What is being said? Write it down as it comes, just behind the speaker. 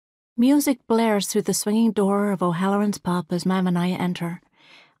Music blares through the swinging door of O'Halloran's pub as Mam and I enter.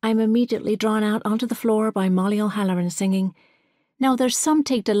 I'm immediately drawn out onto the floor by Molly O'Halloran singing. Now there's some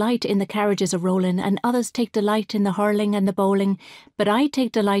take delight in the carriages a-rolling, and others take delight in the hurling and the bowling, but I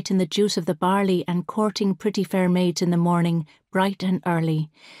take delight in the juice of the barley and courting pretty fair maids in the morning, bright and early.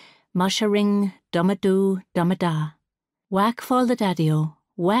 Mush-a-ring, dum-a-doo, dum-a-da. Whack fall the daddy-o,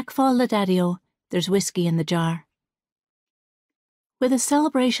 whack fall the daddy-o, there's whiskey in the jar. With a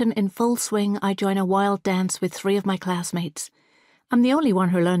celebration in full swing, I join a wild dance with 3 of my classmates. I'm the only one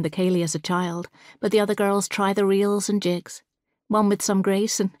who learned the ceilidh as a child, but the other girls try the reels and jigs, one with some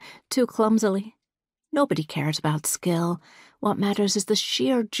grace and 2 clumsily. Nobody cares about skill. What matters is the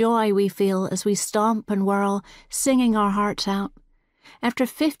sheer joy we feel as we stomp and whirl, singing our hearts out. After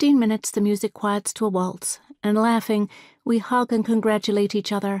 15 minutes, the music quiets to a waltz, and laughing, we hug and congratulate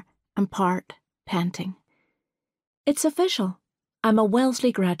each other and part, panting. It's official. I'm a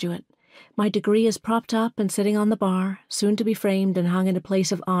Wellesley graduate. My degree is propped up and sitting on the bar, soon to be framed and hung in a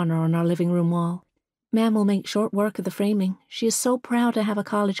place of honour on our living room wall. Mam will make short work of the framing. She is so proud to have a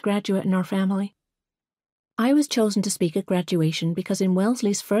college graduate in our family. I was chosen to speak at graduation because in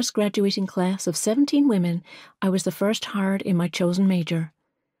Wellesley's first graduating class of 17 women, I was the first hired in my chosen major.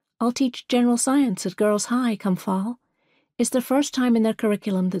 I'll teach general science at Girls' High come fall. It's the first time in their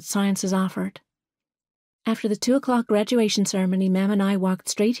curriculum that science is offered. After the 2 o'clock graduation ceremony, Mam and I walked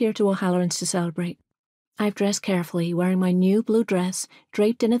straight here to O'Halloran's to celebrate. I've dressed carefully, wearing my new blue dress,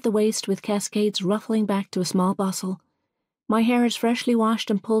 draped in at the waist with cascades ruffling back to a small bustle. My hair is freshly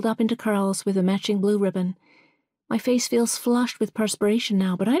washed and pulled up into curls with a matching blue ribbon. My face feels flushed with perspiration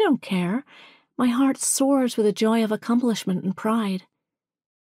now, but I don't care. My heart soars with the joy of accomplishment and pride.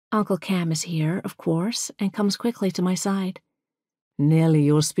 Uncle Cam is here, of course, and comes quickly to my side. "Nellie,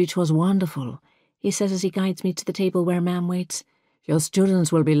 your speech was wonderful," he says as he guides me to the table where Mam waits. "Your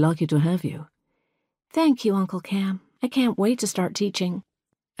students will be lucky to have you." "Thank you, Uncle Cam. I can't wait to start teaching."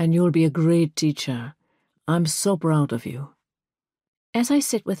 "And you'll be a great teacher. I'm so proud of you." As I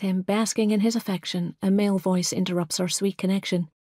sit with him, basking in his affection, a male voice interrupts our sweet connection.